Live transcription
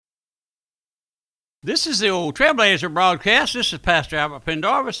This is the old Trailblazer broadcast. This is Pastor Albert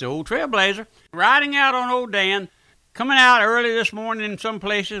Pendarvis, the old Trailblazer, riding out on old Dan, coming out early this morning in some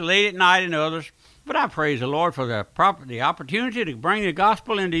places, late at night in others. But I praise the Lord for the opportunity to bring the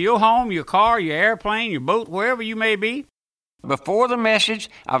gospel into your home, your car, your airplane, your boat, wherever you may be. Before the message,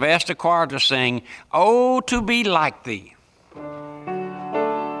 I've asked the choir to sing, "Oh, to be like thee."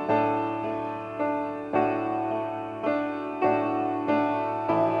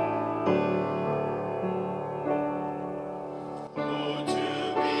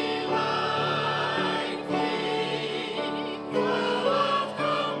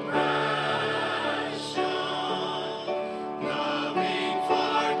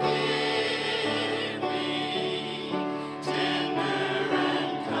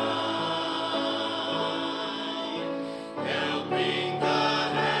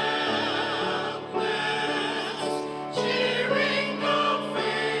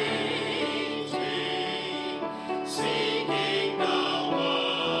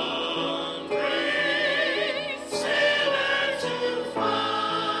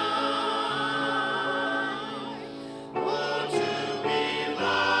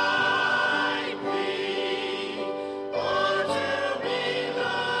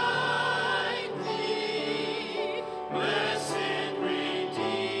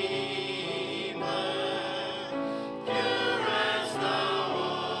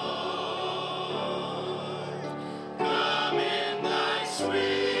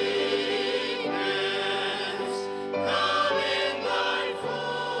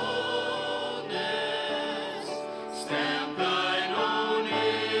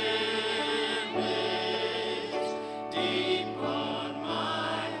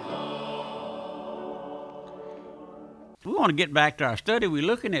 We want to get back to our study. We're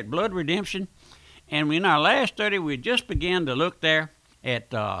looking at blood redemption, and in our last study, we just began to look there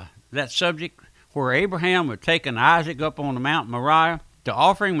at that subject where Abraham had taken Isaac up on the Mount Moriah to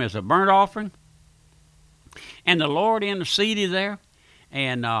offer him as a burnt offering, and the Lord interceded there,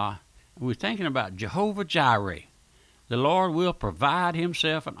 and we're thinking about Jehovah Jireh. The Lord will provide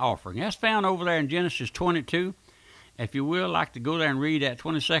himself an offering. That's found over there in Genesis 22. If you will, like to go there and read that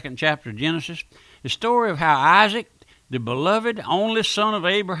 22nd chapter of Genesis. The story of how Isaac, the beloved only son of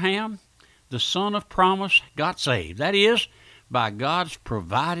Abraham, the son of promise, got saved. That is, by God's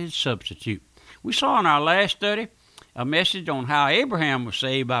provided substitute. We saw in our last study a message on how Abraham was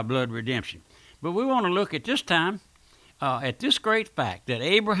saved by blood redemption. But we want to look at this time at this great fact that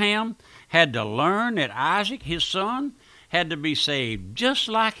Abraham had to learn that Isaac, his son, had to be saved just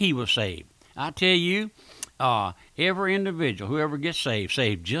like he was saved. I tell you, every individual, whoever gets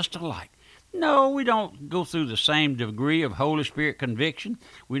saved just alike. No, we don't go through the same degree of Holy Spirit conviction.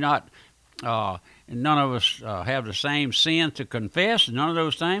 We're not, none of us have the same sin to confess, none of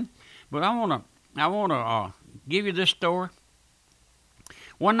those things. But I want to give you this story.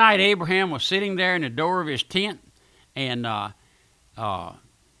 One night, Abraham was sitting there in the door of his tent, and I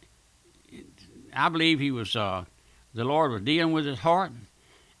believe he was, the Lord was dealing with his heart.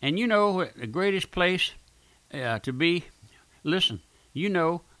 And you know, the greatest place to be, listen, you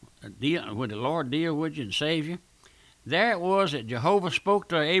know, when the Lord deal with you and save you, there it was that Jehovah spoke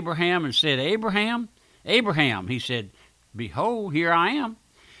to Abraham and said, "Abraham, Abraham." He said, "Behold, here I am."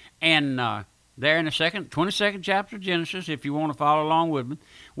 And there in the 22nd chapter of Genesis, if you want to follow along with me,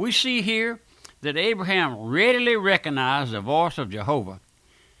 we see here that Abraham readily recognized the voice of Jehovah,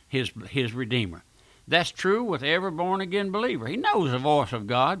 his Redeemer. That's true with every born-again believer. He knows the voice of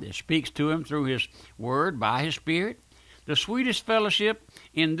God that speaks to him through his word by his Spirit. The sweetest fellowship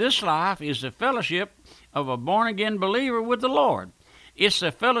in this life is the fellowship of a born-again believer with the Lord. It's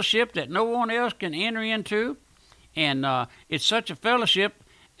a fellowship that no one else can enter into, and it's such a fellowship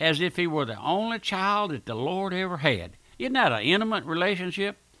as if he were the only child that the Lord ever had. Isn't that an intimate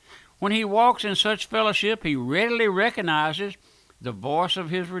relationship? When he walks in such fellowship, he readily recognizes the voice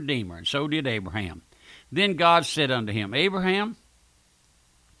of his Redeemer, and so did Abraham. Then God said unto him, "Abraham,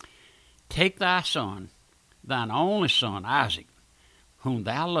 take thy son, thine only son, Isaac, whom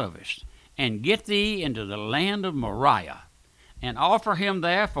thou lovest, and get thee into the land of Moriah, and offer him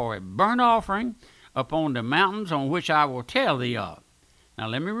there for a burnt offering upon the mountains on which I will tell thee of." Now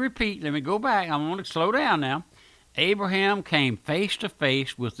let me repeat, let me go back. I want to slow down now. Abraham came face to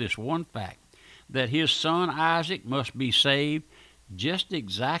face with this one fact, that his son Isaac must be saved just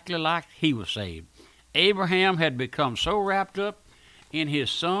exactly like he was saved. Abraham had become so wrapped up in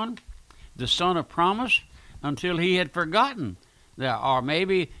his son, the son of promise, until he had forgotten, or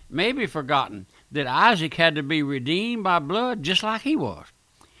maybe forgotten, that Isaac had to be redeemed by blood just like he was.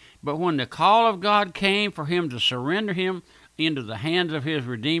 But when the call of God came for him to surrender him into the hands of his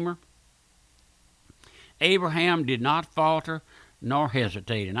Redeemer, Abraham did not falter nor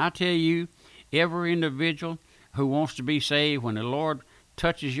hesitate. And I tell you, every individual who wants to be saved, when the Lord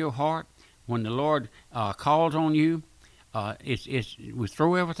touches your heart, when the Lord calls on you, we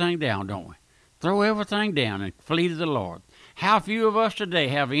throw everything down, don't we? Throw everything down and flee to the Lord. How few of us today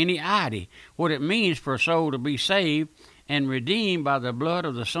have any idea what it means for a soul to be saved and redeemed by the blood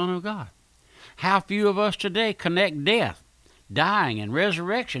of the Son of God? How few of us today connect death, dying, and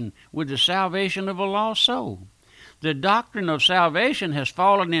resurrection with the salvation of a lost soul? The doctrine of salvation has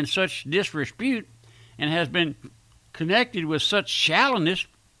fallen in such disrepute and has been connected with such shallowness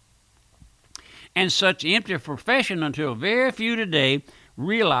and such empty profession until very few today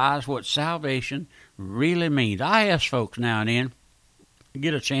realize what salvation really means. I ask folks now and then,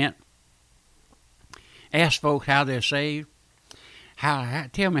 get a chance, ask folks how they're saved.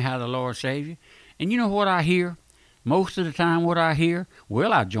 Tell me how the Lord saved you. And you know what I hear? Most of the time what I hear,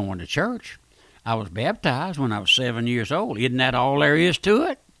 well, I joined the church. I was baptized when I was 7 years old. Isn't that all there is to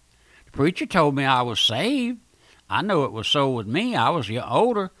it? The preacher told me I was saved. I know it was so with me. I was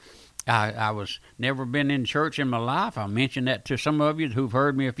older. I was never been in church in my life. I mentioned that to some of you who've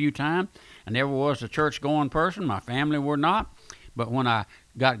heard me a few times. I never was a church-going person. My family were not. But when I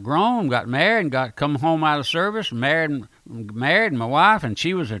got grown, got married, and come home out of service, married my wife, and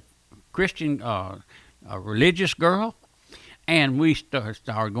she was a Christian, a religious girl, and we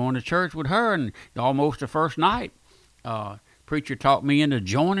started going to church with her. And almost the first night, preacher talked me into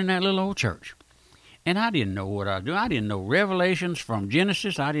joining that little old church. And I didn't know what I was doing. I didn't know Revelations from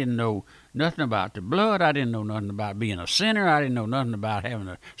Genesis. I didn't know nothing about the blood. I didn't know nothing about being a sinner. I didn't know nothing about having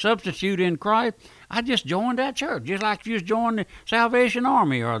a substitute in Christ. I just joined that church, just like you just joined the Salvation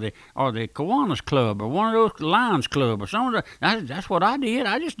Army or the Kiwanis Club or one of those Lions Club or something. That's what I did.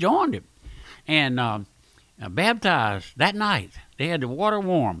 I just joined it. And baptized that night. They had the water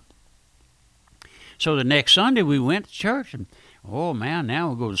warm. So the next Sunday we went to church, and oh, man,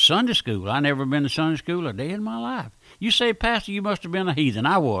 now we go to Sunday school. I never been to Sunday school a day in my life. You say, Pastor, you must have been a heathen.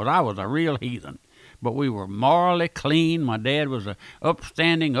 I was a real heathen. But we were morally clean. My dad was a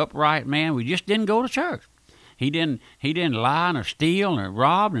upstanding, upright man. We just didn't go to church. He didn't lie nor steal nor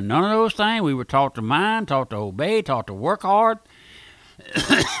rob and none of those things. We were taught to mind, taught to obey, taught to work hard.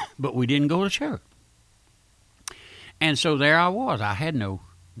 But we didn't go to church. And so there I was. I had no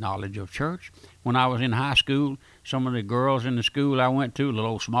knowledge of church. When I was in high school, some of the girls in the school I went to, a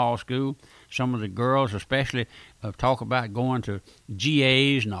little old small school, some of the girls especially talk about going to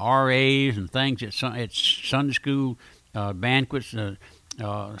GAs and RAs and things at Sunday school banquets,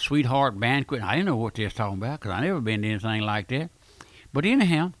 sweetheart banquet. I didn't know what they was talking about because I never been to anything like that. But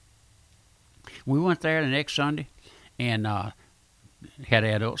anyhow, we went there the next Sunday and had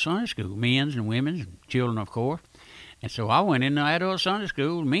adult Sunday school, men's and women's, and children, of course. And so I went into adult Sunday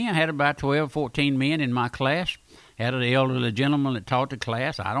school. Men had about 12, 14 men in my class. Had an elderly gentleman that taught the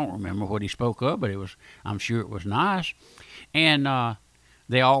class. I don't remember what he spoke of, but I'm sure it was nice. And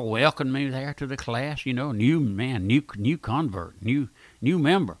they all welcomed me there to the class. You know, new convert, new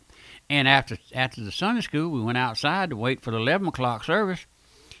member. And after the Sunday school, we went outside to wait for the 11 o'clock service.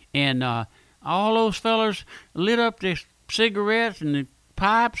 And all those fellas lit up their cigarettes and the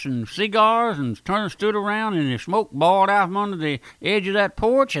pipes and cigars and stood around, and the smoke boiled out from under the edge of that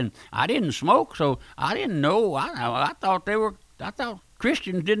porch. And I didn't smoke, so I didn't know. I thought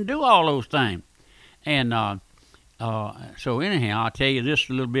Christians didn't do all those things. And so anyhow, I'll tell you this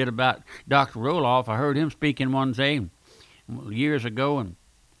a little bit about Dr. Roloff. I heard him speaking one day years ago, and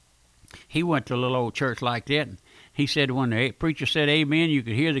he went to a little old church like that. And he said when the preacher said amen, you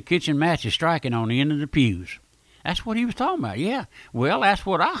could hear the kitchen matches striking on the end of the pews. That's what he was talking about, yeah. Well, that's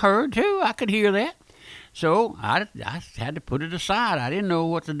what I heard, too. I could hear that. So I had to put it aside. I didn't know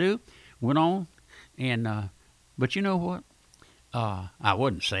what to do. Went on. And but you know what? I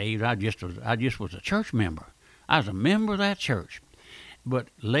wasn't saved. I just was a church member. I was a member of that church. But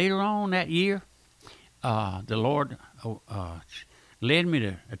later on that year, the Lord led me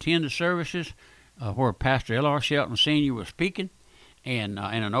to attend the services where Pastor L.R. Shelton Sr. was speaking, and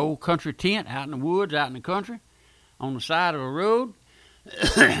in an old country tent out in the woods, out in the country, on the side of a road.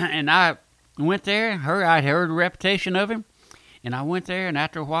 And I went there. I'd heard a reputation of him. And I went there, and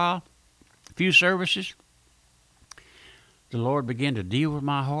after a while, a few services, the Lord began to deal with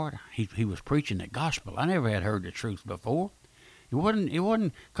my heart. He was preaching the gospel. I never had heard the truth before. It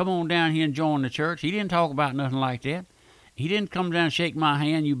wasn't come on down here and join the church. He didn't talk about nothing like that. He didn't come down and shake my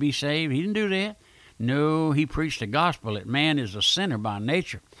hand, you be saved. He didn't do that. No, he preached the gospel that man is a sinner by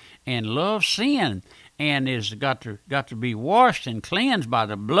nature and loves sin, and is got to be washed and cleansed by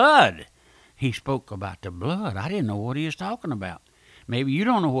the blood. He spoke about the blood. I didn't know what he was talking about. Maybe you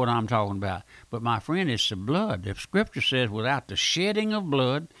don't know what I'm talking about. But my friend, it's the blood. The scripture says without the shedding of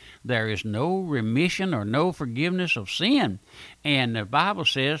blood, there is no remission or no forgiveness of sin. And the Bible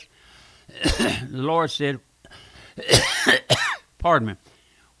says, the Lord said, pardon me,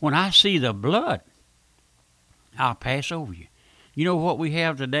 when I see the blood, I'll pass over you. You know what we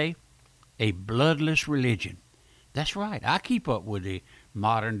have today? A bloodless religion. That's right. I keep up with the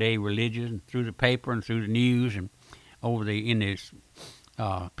modern day religion through the paper and through the news and in these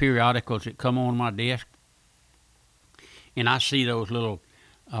periodicals that come on my desk. And I see those little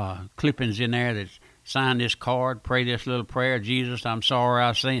clippings in there that sign this card, pray this little prayer, Jesus, I'm sorry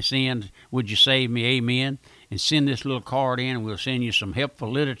I sinned, would you save me, amen, and send this little card in and we'll send you some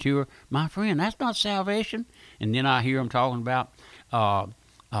helpful literature. My friend, that's not salvation. And then I hear them talking about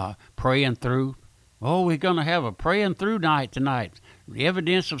praying through. Oh, we're going to have a praying through night tonight. The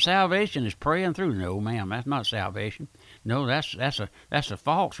evidence of salvation is praying through. No, ma'am, that's not salvation. No, that's a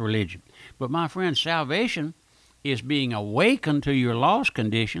false religion. But my friend, salvation is being awakened to your lost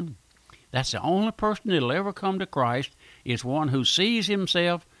condition. That's the only person that'll ever come to Christ is one who sees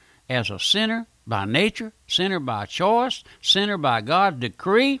himself as a sinner by nature, sinner by choice, sinner by God's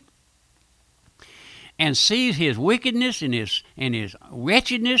decree, and sees his wickedness and his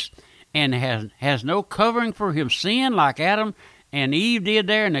wretchedness, and has no covering for his sin like Adam and Eve did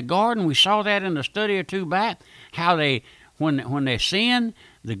there in the garden. We saw that in a study or two back, how when they sinned,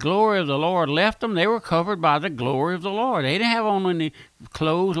 the glory of the Lord left them. They were covered by the glory of the Lord. They didn't have on any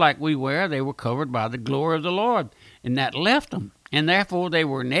clothes like we wear. They were covered by the glory of the Lord, and that left them, and therefore they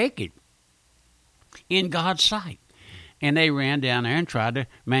were naked in God's sight. And they ran down there and tried to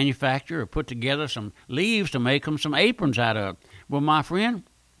manufacture or put together some leaves to make them some aprons out of. Well, my friend,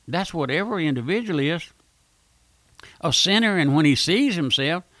 that's what every individual is, a sinner. And when he sees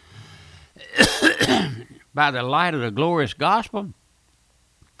himself by the light of the glorious gospel,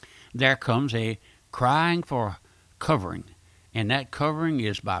 there comes a crying for covering. And that covering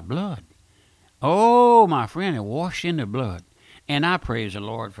is by blood. Oh, my friend, it washed in the blood. And I praise the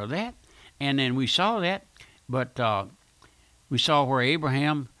Lord for that. And then we saw that, but we saw where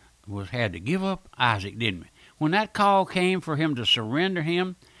Abraham had to give up Isaac, didn't we? When that call came for him to surrender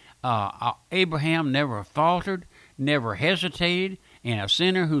him, Abraham never faltered, never hesitated, and a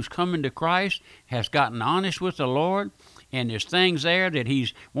sinner who's coming to Christ has gotten honest with the Lord, and there's things there that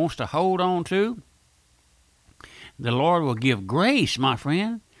he wants to hold on to. The Lord will give grace, my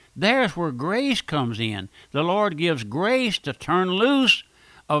friend. There's where grace comes in. The Lord gives grace to turn loose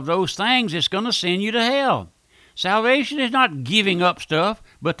of those things that's going to send you to hell. Salvation is not giving up stuff,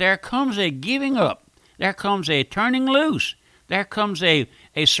 but there comes a giving up. There comes a turning loose. There comes a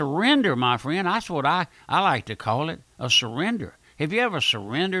surrender, my friend. That's what I like to call it, a surrender. Have you ever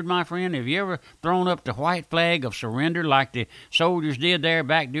surrendered, my friend? Have you ever thrown up the white flag of surrender like the soldiers did there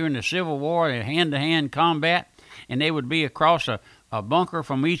back during the Civil War, in hand-to-hand combat? And they would be across a bunker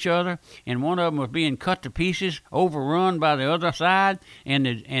from each other, and one of them was being cut to pieces, overrun by the other side, and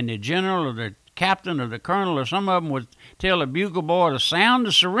the general or the captain or the colonel or some of them would tell the bugle boy to sound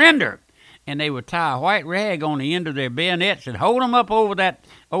the surrender. And they would tie a white rag on the end of their bayonets and hold them up over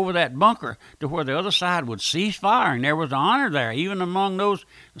that bunker to where the other side would cease firing. There was honor there, even among those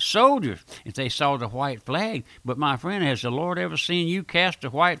soldiers, if they saw the white flag. But my friend, has the Lord ever seen you cast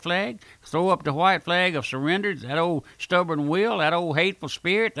a white flag, throw up the white flag of surrender, that old stubborn will, that old hateful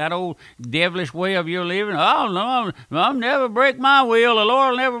spirit, that old devilish way of your living? Oh, no, I'll never break my will. The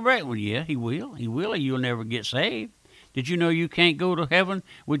Lord will never break. Well, yeah, he will. He will, or you'll never get saved. Did you know you can't go to heaven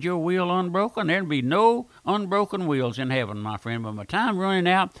with your will unbroken? There'll be no unbroken wills in heaven, my friend. But my time running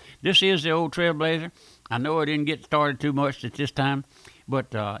out. This is the old Trailblazer. I know I didn't get started too much at this time, but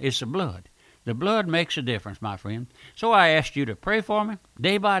it's the blood. The blood makes a difference, my friend. So I asked you to pray for me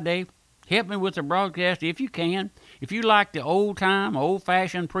day by day. Help me with the broadcast if you can. If you like the old-time,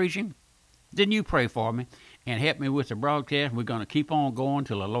 old-fashioned preaching, then you pray for me and help me with the broadcast. We're going to keep on going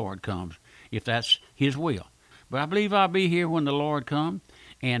till the Lord comes, if that's his will. But I believe I'll be here when the Lord comes.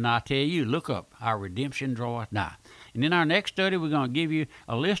 And I tell you, look up, our redemption draweth nigh. And in our next study, we're going to give you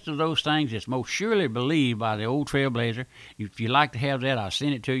a list of those things that's most surely believed by the old Trailblazer. If you'd like to have that, I'll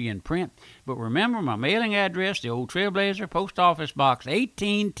send it to you in print. But remember my mailing address, the old Trailblazer, Post Office Box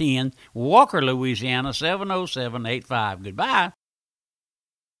 1810, Walker, Louisiana, 70785. Goodbye.